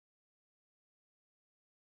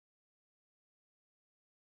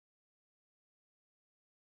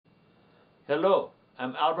Hello,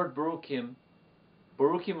 I'm Albert Baruchim,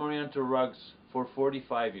 Baruchim Oriental Rugs for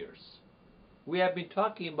 45 years. We have been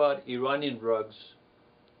talking about Iranian rugs.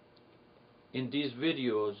 In these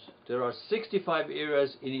videos, there are 65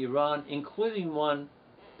 areas in Iran, including one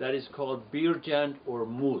that is called Birjand or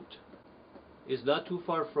Mut. It's not too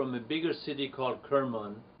far from a bigger city called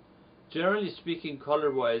Kerman. Generally speaking,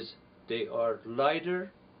 color-wise, they are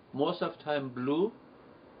lighter, most of the time blue,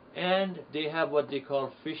 and they have what they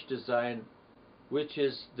call fish design, which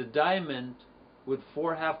is the diamond with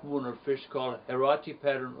 4 half-moon or fish called Herati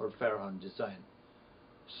pattern or Farhan design.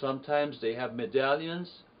 Sometimes they have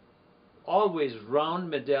medallions, always round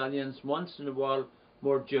medallions, once in a while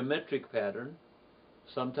more geometric pattern.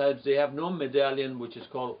 Sometimes they have no medallion, which is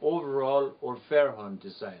called overall or Farhan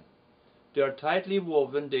design. They are tightly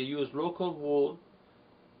woven, they use local wool,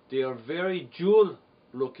 they are very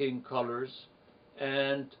jewel-looking colors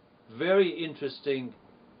and very interesting,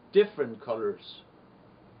 different colors.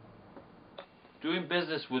 Doing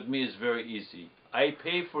business with me is very easy. I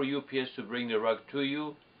pay for UPS to bring the rug to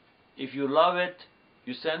you. If you love it,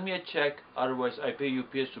 you send me a check, otherwise I pay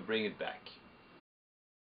UPS to bring it back.